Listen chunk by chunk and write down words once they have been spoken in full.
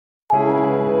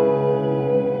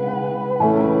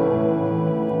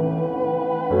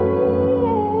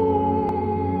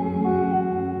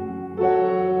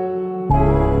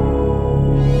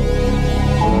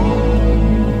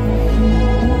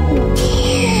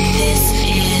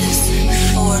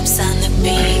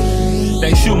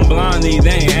ain't shooting blindly,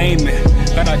 they ain't aiming.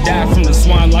 Gotta die from the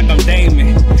swine like I'm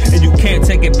Damon. And you can't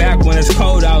take it back when it's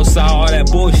cold outside. All that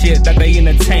bullshit that they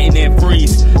entertain and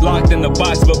freeze. Locked in the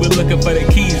box, but we're looking for the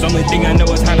keys. Only thing I know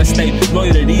is how to stay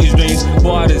loyal to these dreams.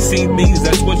 Boy, I done seen things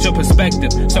that switch your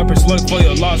perspective. Serpents look for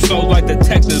your lost soul like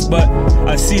detectives. But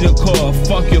I see the core,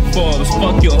 fuck your fours,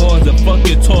 fuck your whores, and fuck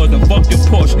your tours, and fuck your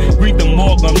Porsche. Read the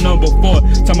morgue, I'm number 4.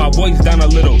 Turn my voice down a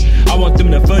little. I want them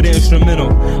to feel the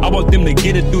instrumental. I want them to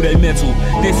get it through their mental.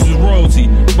 This is royalty.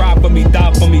 Ride for me,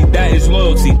 die for me, that is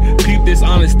loyalty. Peep this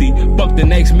honesty. Fuck the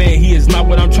next man, he is not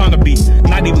what I'm trying to be.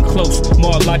 Not even close,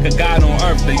 more like a god on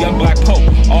earth. The young black pope,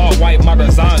 all white, my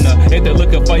designer. If they're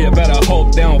looking for you, better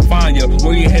hope they don't find you.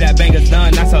 Where you hear that banger's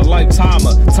done, that's a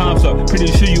lifetimer. Time's up, pretty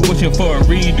sure you wishing for a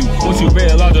redo. Once you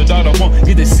realize your daughter won't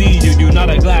get to see you. You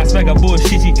not a glass bag of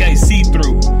bullshit she can't see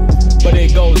through. But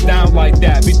it goes down like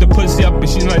that. Beat the pussy up and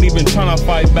she's not even trying to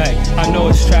fight back. I know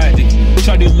it's tragic.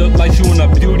 Shawty look like she in a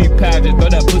beauty pageant. Throw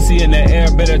that pussy in the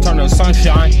air, better turn to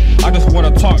sunshine. I just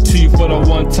wanna talk to you for the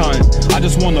one time. I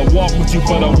just wanna walk with you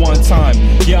for the one time.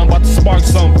 Yeah, I'm about to spark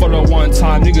something for the one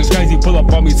time. Niggas crazy pull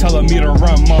up on me telling me to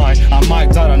run mine. I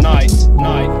might die tonight.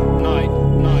 Night.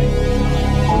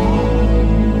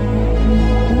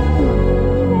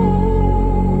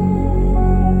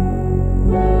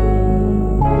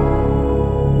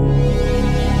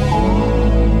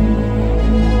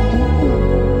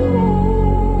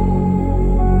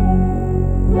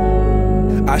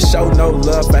 I show no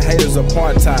love for haters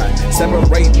apartheid.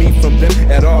 Separate me from them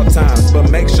at all times,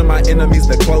 but make sure my enemies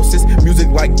the closest. Music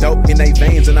like dope in they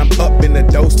veins and I'm up in the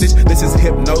dosage. This is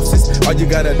hypnosis, all you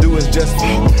gotta do is just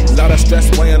focus. Lot of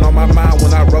stress weighing on my mind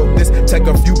when I wrote this. Take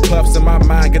a few puffs in my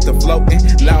mind, get to floating.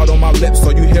 Loud on my lips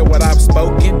so you hear what I've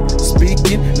spoken.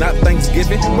 Speaking, not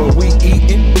Thanksgiving, but we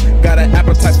eating. Got an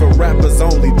appetite for rappers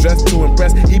only. Dressed to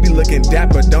impress, he be looking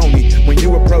dapper, don't he? When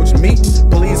you approach me,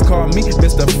 please call me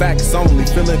Mr. Facts Only.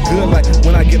 Feeling good like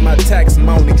when I get my tax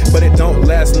money, but it don't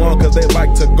last long cause they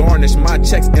like to garnish my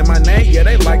checks and my name, yeah,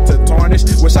 they like to tarnish.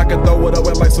 Wish I could throw it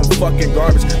away like some fucking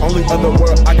garbage. Only other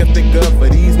word I can think of for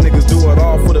these niggas. Do it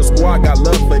all for the squad, got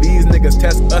love for these niggas.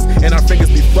 Test us and our fingers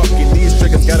be fucking. These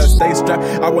triggers gotta stay strapped.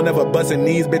 I will never bust in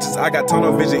these bitches. I got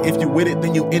tunnel vision. If you with it,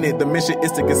 then you in it. The mission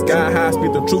is to get sky high,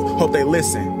 speak the truth, hope they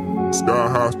listen. Sky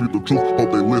high, speak the truth,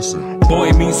 hope they listen.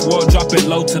 Boy meets world, drop it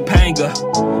low Topeka.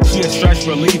 She a stress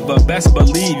reliever, best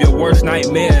believe your worst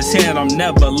nightmare is here and I'm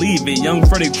never leaving. Young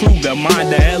Freddy Krueger,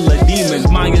 mind the hella demons.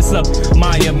 Mind yourself,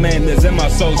 Maya man is in my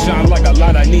soul. Shine like a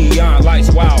lot of neon lights,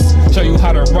 wow. Show you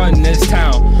how to run this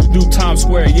town. Do Times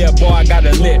Square, yeah boy I got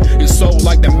it lit. Your soul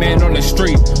like the man on the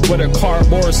street with a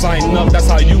cardboard sign up, that's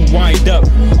how you wind up.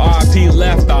 R.I.P.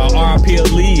 left out, R.I.P.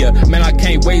 Aaliyah. Man I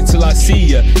can't wait till I see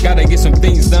ya. Gotta get some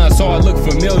things done so I look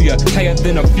familiar. Higher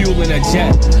than a fuel in a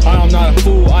jet. I am not a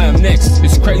fool, I am next.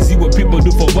 It's crazy what people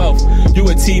do for wealth. You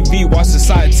a TV, watch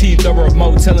society, the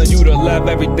remote telling you to love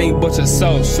everything but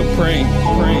yourself. Supreme.